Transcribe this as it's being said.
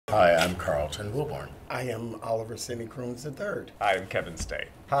Hi, I'm Carlton Wilborn. I am Oliver Sidney Crooms III. I am Kevin Stay.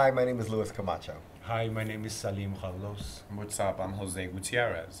 Hi, my name is Luis Camacho. Hi, my name is Salim Carlos. What's up? I'm Jose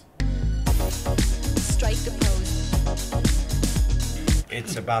Gutierrez. Strike the pose.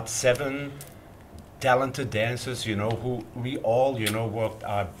 It's about 7 talented dancers, who we all, worked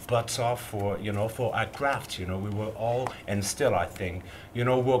our butts off for, for our craft. We were all, and still I think,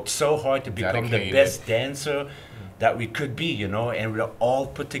 worked so hard to become the best dancer that we could be, and we're all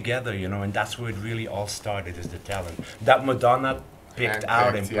put together, and that's where it really all started, is the talent that Madonna picked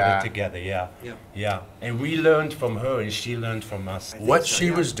out and put it together. Yeah. And we learned from her and she learned from us. What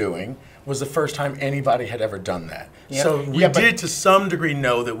she was doing was the first time anybody had ever done that. Yeah. So we did to some degree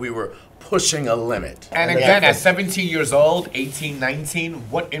know that we were pushing a limit. And again, at 17 years old, 18, 19,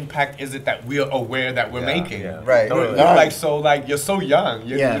 what impact is it that we're aware that we're making? Yeah. Right. You're you're so young.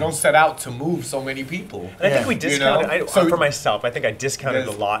 You don't set out to move so many people. And I think we discounted, for myself, I think I discounted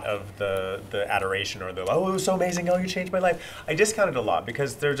a lot of the adoration or the, oh, it was so amazing, oh, you changed my life. I discounted a lot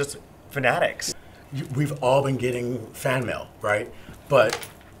because they're just fanatics. We've all been getting fan mail, right? But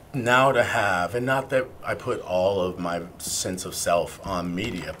now to have, and not that I put all of my sense of self on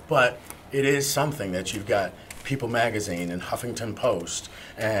media, but it is something that you've got People Magazine and Huffington Post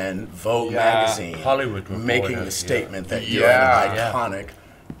and Vogue Magazine Hollywood making the statement that you're an iconic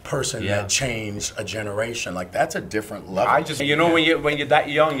person that changed a generation. Like, that's a different level. When you're that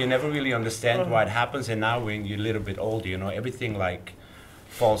young, you never really understand what happens, and now when you're a little bit older, everything like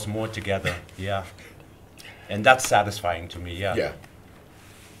falls more together. And that's satisfying to me. Yeah.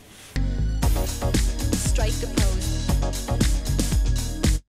 Strike the pose.